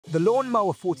The Lawn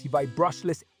Mower 40V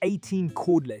Brushless 18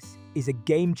 Cordless is a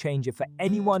game changer for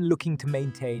anyone looking to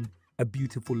maintain a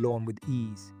beautiful lawn with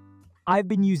ease. I've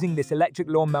been using this electric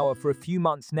lawnmower for a few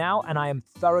months now, and I am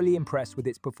thoroughly impressed with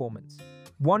its performance.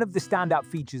 One of the standout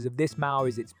features of this mower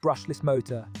is its brushless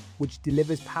motor, which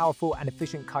delivers powerful and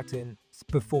efficient cutting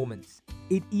performance.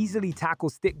 It easily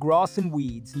tackles thick grass and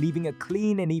weeds, leaving a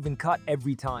clean and even cut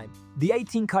every time. The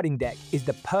 18 cutting deck is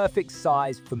the perfect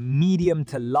size for medium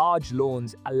to large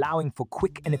lawns, allowing for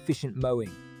quick and efficient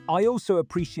mowing. I also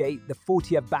appreciate the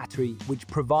 40V battery, which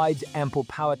provides ample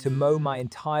power to mow my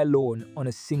entire lawn on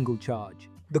a single charge.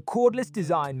 The cordless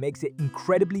design makes it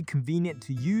incredibly convenient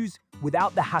to use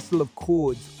without the hassle of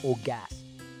cords or gas.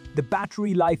 The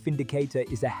battery life indicator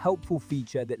is a helpful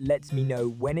feature that lets me know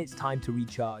when it's time to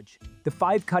recharge. The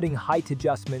 5 cutting height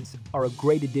adjustments are a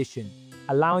great addition,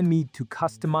 allowing me to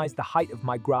customize the height of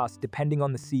my grass depending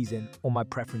on the season or my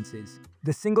preferences.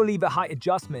 The single lever height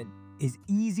adjustment is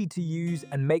easy to use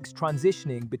and makes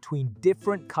transitioning between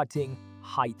different cutting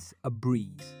heights a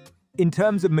breeze. In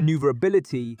terms of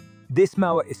maneuverability, this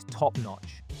mower is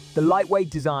top-notch. The lightweight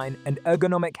design and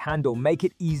ergonomic handle make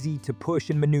it easy to push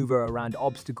and maneuver around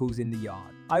obstacles in the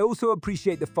yard. I also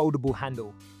appreciate the foldable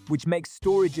handle, which makes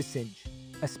storage a cinch,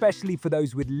 especially for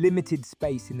those with limited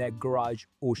space in their garage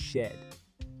or shed.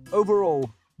 Overall,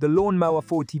 the Lawn Mower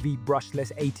 40V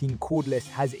Brushless 18 Cordless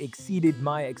has exceeded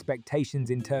my expectations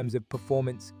in terms of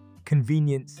performance,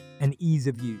 convenience, and ease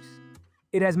of use.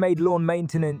 It has made lawn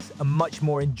maintenance a much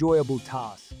more enjoyable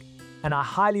task, and I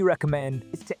highly recommend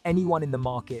it to anyone in the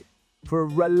market for a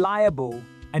reliable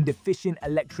and efficient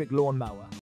electric lawnmower.